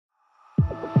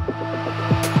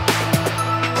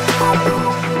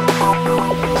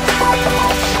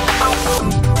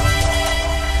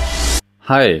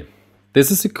Hi, this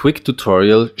is a quick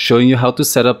tutorial showing you how to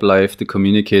set up live to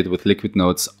communicate with Liquid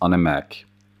Notes on a Mac.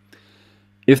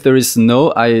 If there is no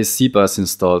IAC bus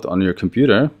installed on your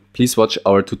computer, please watch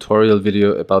our tutorial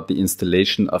video about the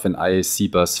installation of an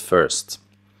IAC bus first.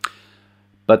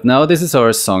 But now this is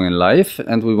our song in live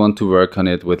and we want to work on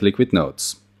it with Liquid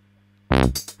Notes.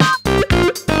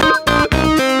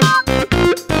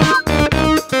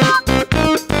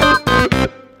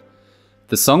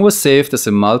 The song was saved as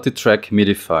a multi-track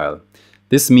MIDI file.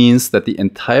 This means that the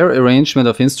entire arrangement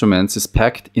of instruments is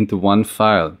packed into one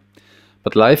file.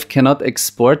 But Live cannot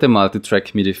export a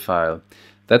multi-track MIDI file.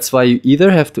 That's why you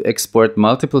either have to export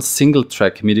multiple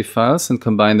single-track MIDI files and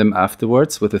combine them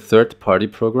afterwards with a third-party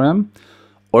program,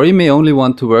 or you may only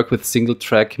want to work with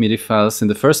single-track MIDI files in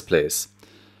the first place.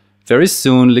 Very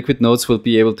soon, Liquid Notes will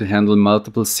be able to handle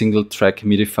multiple single-track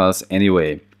MIDI files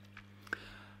anyway.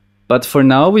 But for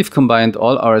now, we've combined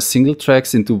all our single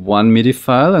tracks into one MIDI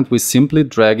file and we simply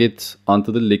drag it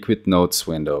onto the Liquid Notes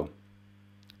window.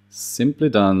 Simply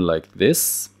done like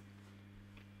this.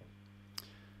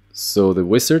 So the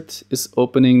wizard is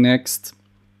opening next.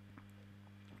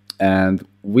 And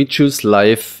we choose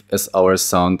Live as our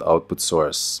sound output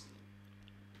source.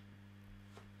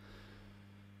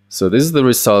 So this is the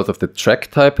result of the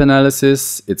track type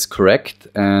analysis. It's correct,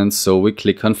 and so we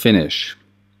click on Finish.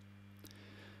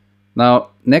 Now,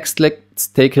 next let's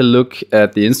take a look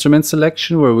at the instrument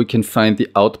selection where we can find the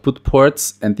output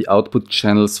ports and the output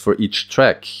channels for each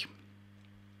track.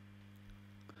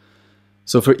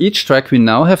 So for each track we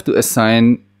now have to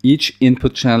assign each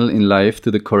input channel in Live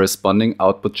to the corresponding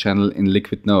output channel in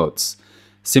Liquid Notes.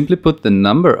 Simply put, the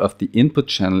number of the input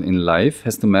channel in Live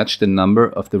has to match the number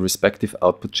of the respective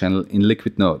output channel in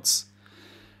Liquid Notes.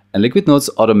 And Liquid Notes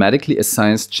automatically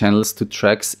assigns channels to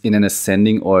tracks in an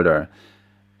ascending order.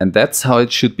 And that's how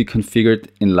it should be configured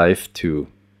in Live too.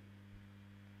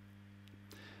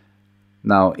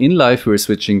 Now in Live we're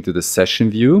switching to the session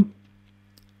view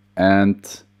and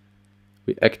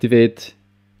we activate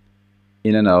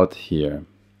in and out here.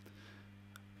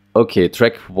 Okay,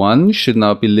 track 1 should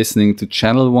now be listening to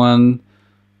channel 1,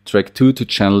 track 2 to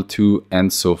channel 2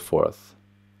 and so forth.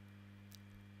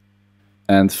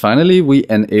 And finally we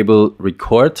enable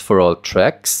record for all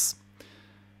tracks,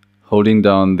 holding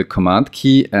down the command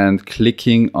key and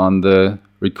clicking on the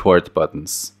record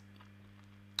buttons.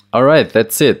 Alright,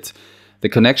 that's it. The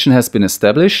connection has been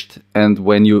established, and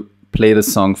when you play the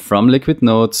song from Liquid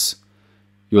Notes,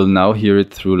 you will now hear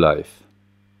it through Live.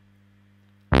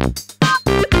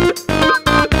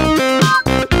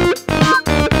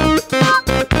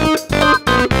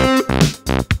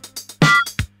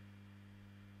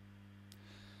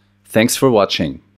 Thanks for watching.